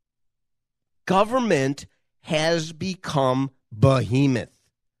 Government has become behemoth,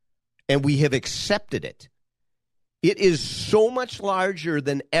 and we have accepted it. It is so much larger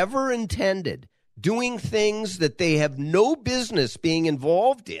than ever intended, doing things that they have no business being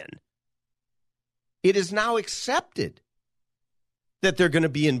involved in. It is now accepted that they're going to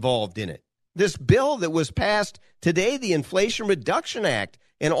be involved in it. This bill that was passed today, the Inflation Reduction Act,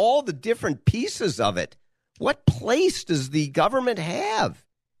 and all the different pieces of it, what place does the government have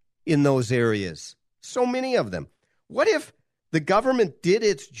in those areas? So many of them. What if the government did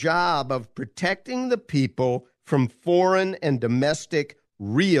its job of protecting the people from foreign and domestic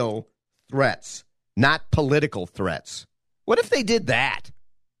real threats, not political threats? What if they did that?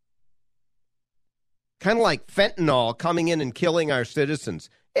 Kind of like fentanyl coming in and killing our citizens.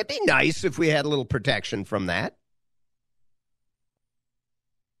 It'd be nice if we had a little protection from that.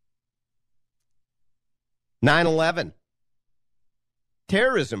 9/11.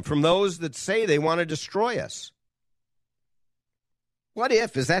 Terrorism from those that say they want to destroy us. What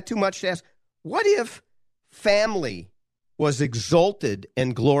if, is that too much to ask? What if family was exalted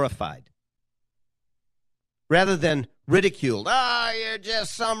and glorified rather than ridiculed? Oh, you're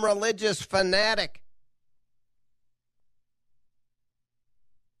just some religious fanatic.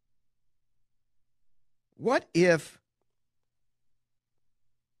 What if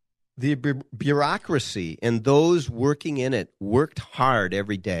the bureaucracy and those working in it worked hard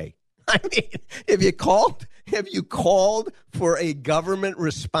every day? I mean, have you called for a government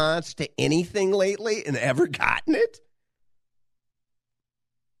response to anything lately and ever gotten it?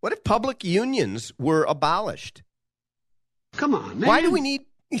 What if public unions were abolished? Come on, man. Why do we need,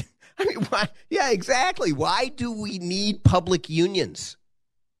 why? Yeah, exactly. Why do we need public unions?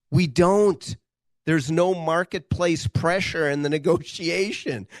 We don't. There's no marketplace pressure in the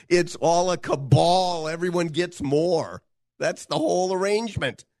negotiation. It's all a cabal. Everyone gets more. That's the whole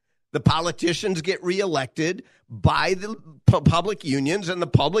arrangement. The politicians get reelected by the public unions, and the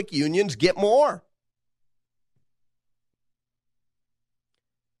public unions get more.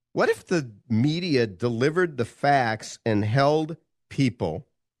 What if the media delivered the facts and held people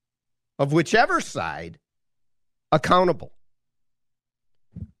of whichever side accountable?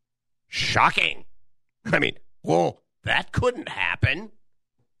 Shocking. I mean, whoa, that couldn't happen.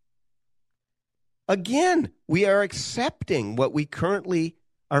 Again, we are accepting what we currently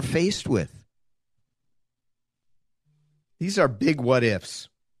are faced with. These are big what ifs.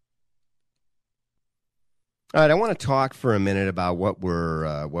 All right, I want to talk for a minute about what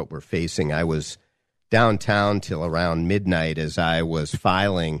we're facing. I was downtown till around midnight as I was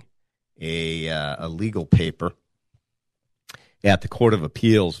filing a legal paper at the Court of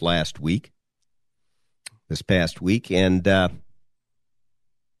Appeals this past week, and it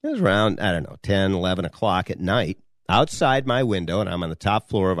was around, 10, 11 o'clock at night, outside my window, and I'm on the top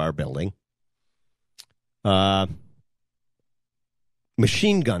floor of our building.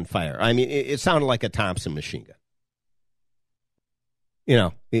 Machine gun fire. I mean, it sounded like a Thompson machine gun. You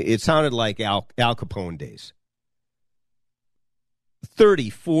know, it sounded like Al Capone days.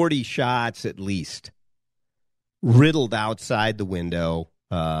 30, 40 shots at least, riddled outside the window,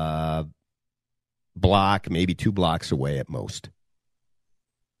 block, maybe 2 blocks away at most.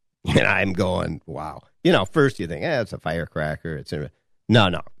 And I'm going, wow. You know, first you think, it's a firecracker.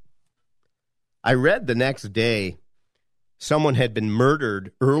 No. I read the next day someone had been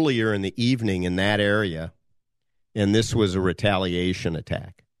murdered earlier in the evening in that area, and this was a retaliation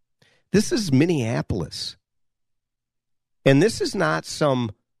attack. This is Minneapolis. And this is not some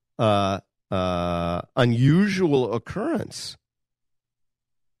unusual occurrence.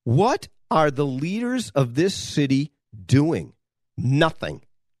 What are the leaders of this city doing? Nothing.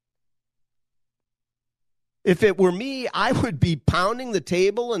 If it were me, I would be pounding the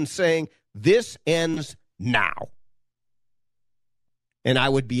table and saying, this ends now. And I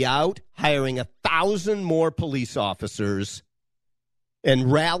would be out hiring 1,000 more police officers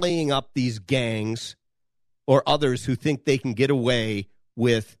and rallying up these gangs or others who think they can get away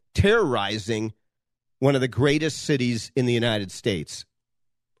with terrorizing one of the greatest cities in the United States,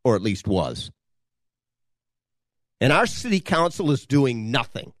 or at least was. And our city council is doing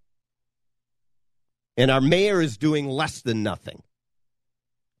nothing. And our mayor is doing less than nothing.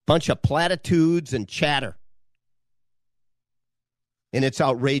 Bunch of platitudes and chatter. And it's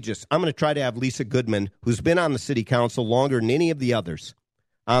outrageous. I'm going to try to have Lisa Goodman, who's been on the city council longer than any of the others,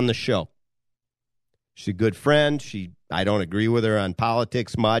 on the show. She's a good friend. I don't agree with her on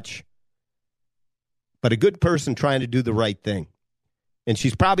politics much, but a good person trying to do the right thing. And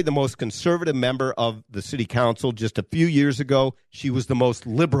she's probably the most conservative member of the city council. Just a few years ago, she was the most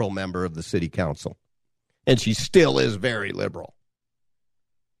liberal member of the city council. And she still is very liberal.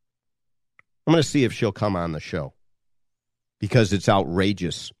 I'm going to see if she'll come on the show because it's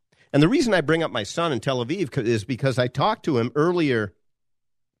outrageous. And the reason I bring up my son in Tel Aviv is because I talked to him earlier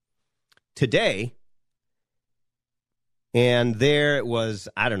today. And there it was,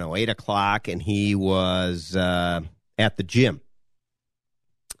 8 o'clock, and he was at the gym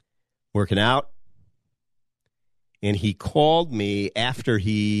working out. And he called me after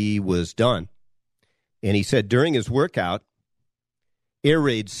he was done. And he said during his workout, air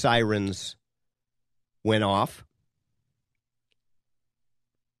raid sirens went off.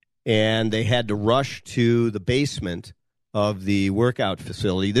 And they had to rush to the basement of the workout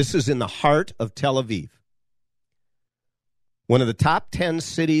facility. This is in the heart of Tel Aviv. One of the top 10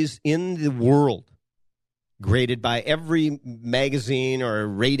 cities in the world, graded by every magazine or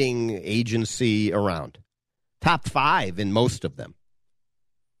rating agency around. Top 5 in most of them.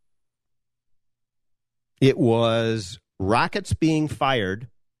 It was rockets being fired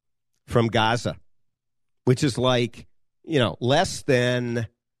from Gaza, which is like, less than,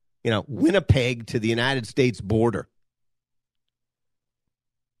 Winnipeg to the United States border.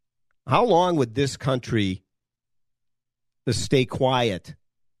 How long would this country stay quiet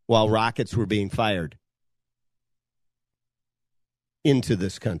while rockets were being fired into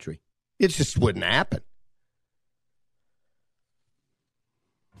this country? It just wouldn't happen.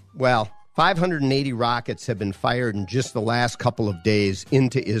 Well, 580 rockets have been fired in just the last couple of days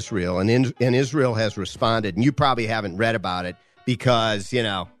into Israel, and Israel has responded. And you probably haven't read about it because,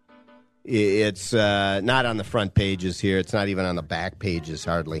 it's not on the front pages here. It's not even on the back pages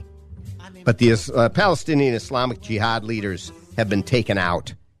hardly. But the Palestinian Islamic Jihad leaders have been taken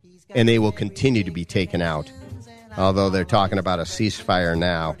out, and they will continue to be taken out, although they're talking about a ceasefire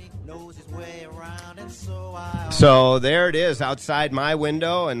now. So there it is outside my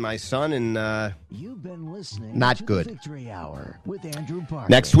window, and my son, and You've been listening not good. To the Victory Hour with Andrew Parker.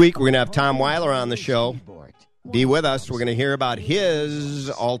 Next week, we're going to have Tom Weiler on the show. Be with us. We're going to hear about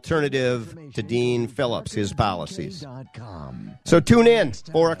his alternative to Dean Phillips, his policies. So tune in,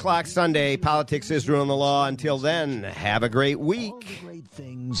 4 o'clock Sunday, Politics, Israel, and the Law. Until then, have a great week.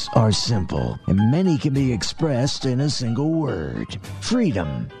 Things are simple, and many can be expressed in a single word.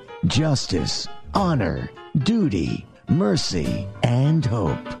 Freedom, justice, honor, duty, mercy, and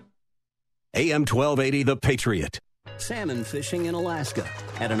hope. AM 1280, The Patriot. salmon fishing in Alaska,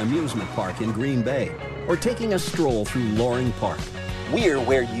 at an amusement park in Green Bay, or taking a stroll through Loring Park. We're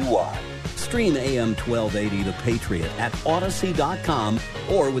where you are. Stream AM 1280 The Patriot at Odyssey.com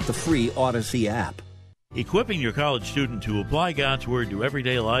or with the free Odyssey app. Equipping your college student to apply God's Word to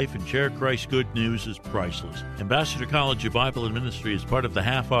everyday life and share Christ's good news is priceless. Ambassador College of Bible and Ministry is part of the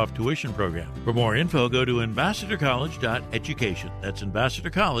half-off tuition program. For more info, go to ambassadorcollege.education. That's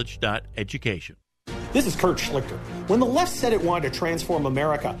ambassadorcollege.education. This is Kurt Schlichter. When the left said it wanted to transform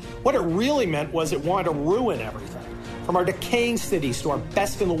America, what it really meant was it wanted to ruin everything. From our decaying cities to our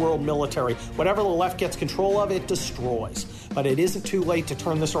best-in-the-world military, whatever the left gets control of, it destroys. But it isn't too late to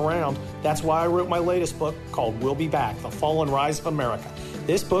turn this around. That's why I wrote my latest book called We'll Be Back, The Fall and Rise of America.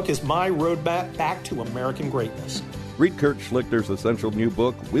 This book is my roadmap back to American greatness. Read Kurt Schlichter's essential new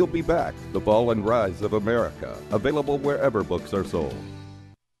book, We'll Be Back, The Fall and Rise of America. Available wherever books are sold.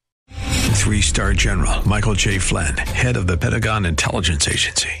 3-star General Michael J. Flynn, head of the Pentagon Intelligence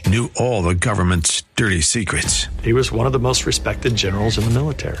Agency, knew all the government's dirty secrets. He was one of the most respected generals in the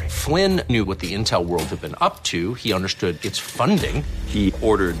military. Flynn knew what the intel world had been up to. He understood its funding. He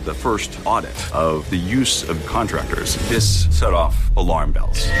ordered the first audit of the use of contractors. This set off alarm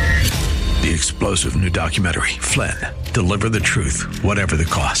bells. The explosive new documentary, Flynn, Deliver the Truth, Whatever the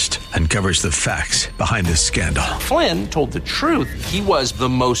Cost, uncovers the facts behind this scandal. Flynn told the truth. He was the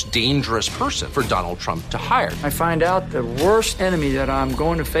most dangerous person for Donald Trump to hire. I find out the worst enemy that I'm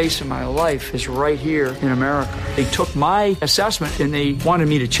going to face in my life is right here in America. They took my assessment and they wanted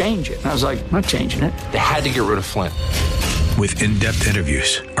me to change it. And I was like, I'm not changing it. They had to get rid of Flynn. With in-depth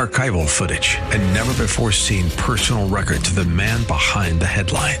interviews, archival footage, and never-before-seen personal records of the man behind the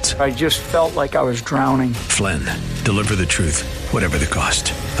headlines. I just felt like I was drowning. Flynn, Deliver the Truth, Whatever the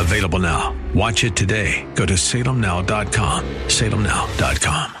Cost. Available now. Watch it today. Go to salemnow.com.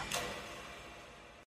 salemnow.com.